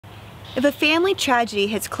If a family tragedy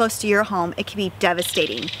hits close to your home, it can be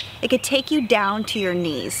devastating. It could take you down to your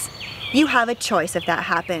knees. You have a choice if that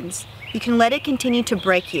happens. You can let it continue to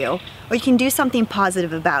break you, or you can do something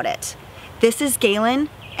positive about it. This is Galen,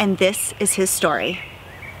 and this is his story.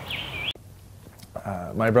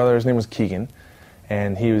 My brother's name was Keegan,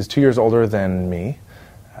 and he was 2 years older than me,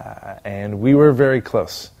 and we were very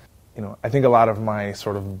close. You know, I think a lot of my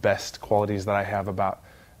sort of best qualities that I have about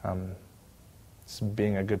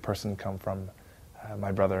being a good person come from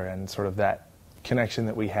my brother and sort of that connection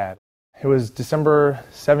that we had. It was December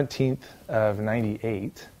 17th of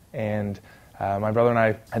 '98, and my brother and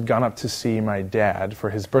I had gone up to see my dad for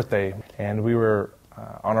his birthday, and we were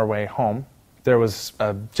on our way home. There was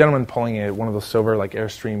a gentleman pulling one of those silver like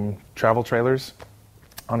Airstream travel trailers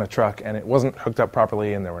on a truck, and it wasn't hooked up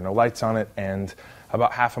properly, and there were no lights on it, and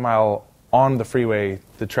about half a mile on the freeway,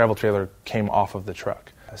 the travel trailer came off of the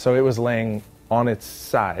truck. So it was laying on its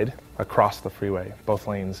side across the freeway, both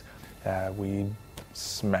lanes. We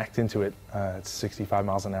smacked into it at 65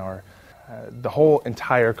 miles an hour. The whole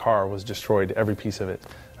entire car was destroyed, every piece of it,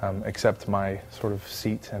 except my sort of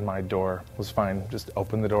seat and my door was fine. Just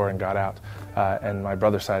opened the door and got out. And my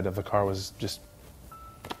brother's side of the car was just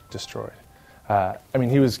destroyed. I mean,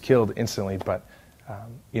 he was killed instantly, but,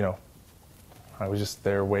 you know, I was just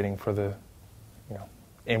there waiting for the, you know,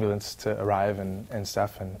 ambulance to arrive and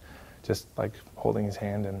stuff, and just like holding his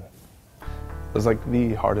hand, and it was like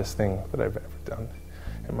the hardest thing that I've ever done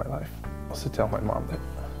in my life, was to tell my mom that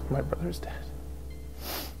my brother's dead.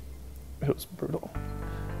 It was brutal.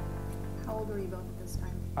 How old were you both at this time?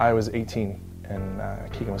 I was 18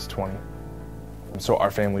 and Keegan was 20. So our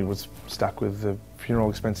family was stuck with the funeral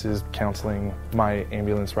expenses, counseling, my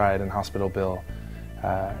ambulance ride and hospital bill.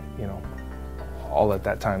 You know, all at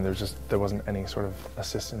that time, there wasn't any sort of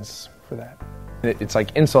assistance for that. It's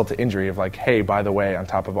like insult to injury of like, hey, by the way, on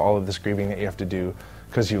top of all of this grieving that you have to do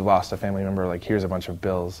because you lost a family member, like here's a bunch of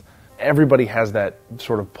bills. Everybody has that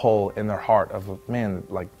sort of pull in their heart of, man,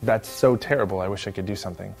 like that's so terrible, I wish I could do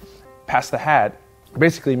something. Pass the Hat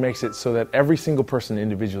basically makes it so that every single person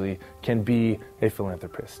individually can be a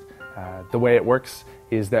philanthropist. The way it works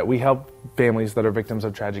is that we help families that are victims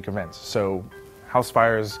of tragic events. So house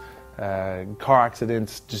fires, car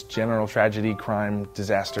accidents, just general tragedy, crime,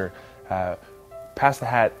 disaster. Pass the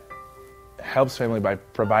Hat helps family by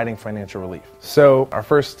providing financial relief. So our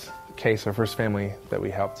first case, our first family that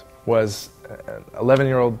we helped was an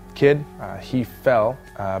 11-year-old kid. He fell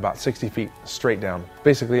about 60 feet straight down,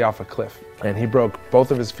 basically off a cliff. And he broke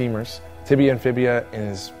both of his femurs, tibia and fibia, in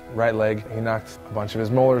his right leg. He knocked a bunch of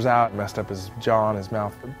his molars out, messed up his jaw and his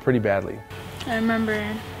mouth pretty badly. I remember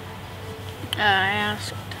I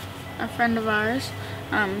asked a friend of ours,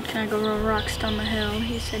 can I go roll rocks down the hill?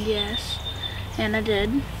 He said yes, and I did.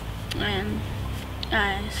 And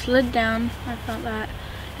I slid down, I felt that,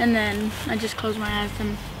 and then I just closed my eyes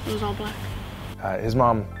and it was all black. His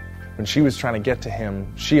mom, when she was trying to get to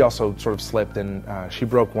him, she also sort of slipped, and she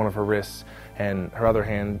broke one of her wrists, and her other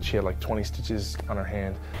hand, she had like 20 stitches on her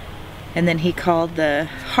hand. And then he called the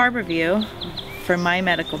Harborview for my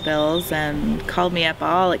medical bills and called me up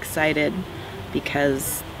all excited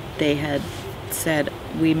because they had said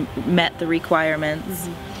we met the requirements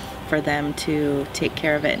for them to take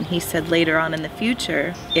care of it. And he said later on in the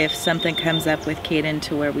future, if something comes up with Caden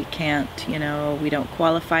to where we can't, you know, we don't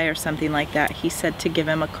qualify or something like that, he said to give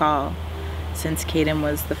him a call, since Caden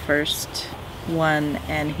was the first one,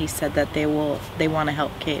 and he said that they want to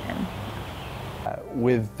help Caden.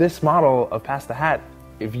 With this model of Pass the Hat,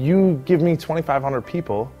 if you give me 2,500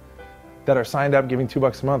 people that are signed up giving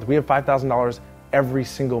 $2 a month, we have $5,000 every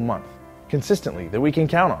single month, consistently, that we can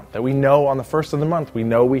count on, that we know on the first of the month, we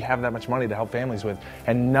know we have that much money to help families with,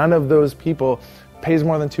 and none of those people pays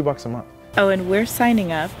more than $2 a month. Oh, and we're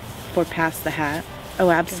signing up for Pass the Hat.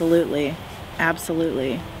 Oh, absolutely,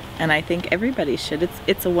 absolutely. And I think everybody should.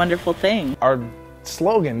 It's a wonderful thing. Our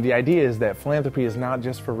slogan, the idea is that philanthropy is not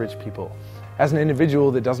just for rich people. As an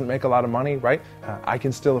individual that doesn't make a lot of money, right, I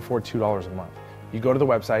can still afford $2 a month. You go to the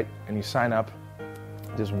website and you sign up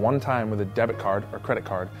just one time with a debit card or credit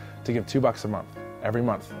card to give $2 a month, every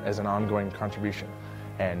month, as an ongoing contribution.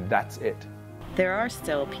 And that's it. There are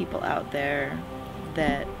still people out there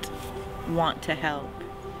that want to help.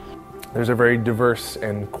 There's a very diverse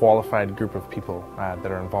and qualified group of people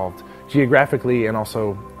that are involved geographically, and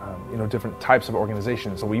also you know, different types of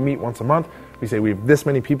organizations. So we meet once a month, we say we have this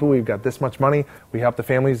many people, we've got this much money, we help the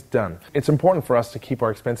families, done. It's important for us to keep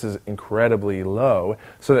our expenses incredibly low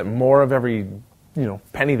so that more of every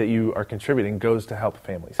penny that you are contributing goes to help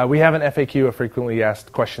families. We have an FAQ, a frequently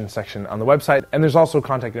asked questions section on the website, and there's also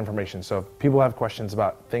contact information. So if people have questions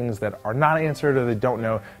about things that are not answered or they don't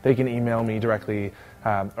know, they can email me directly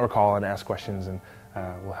or call and ask questions, and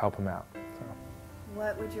we'll help them out. So.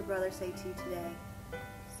 What would your brother say to you today,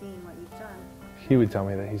 seeing what you've done? He would tell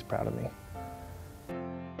me that he's proud of me.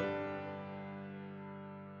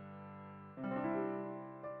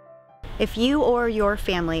 If you or your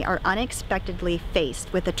family are unexpectedly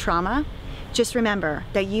faced with a trauma, just remember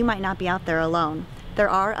that you might not be out there alone. There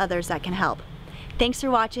are others that can help. Thanks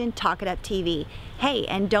for watching Talk It Up TV. Hey,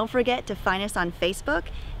 and don't forget to find us on Facebook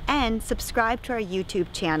and subscribe to our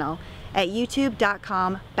YouTube channel at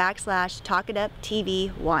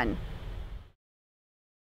youtube.com/TalkItUpTV1.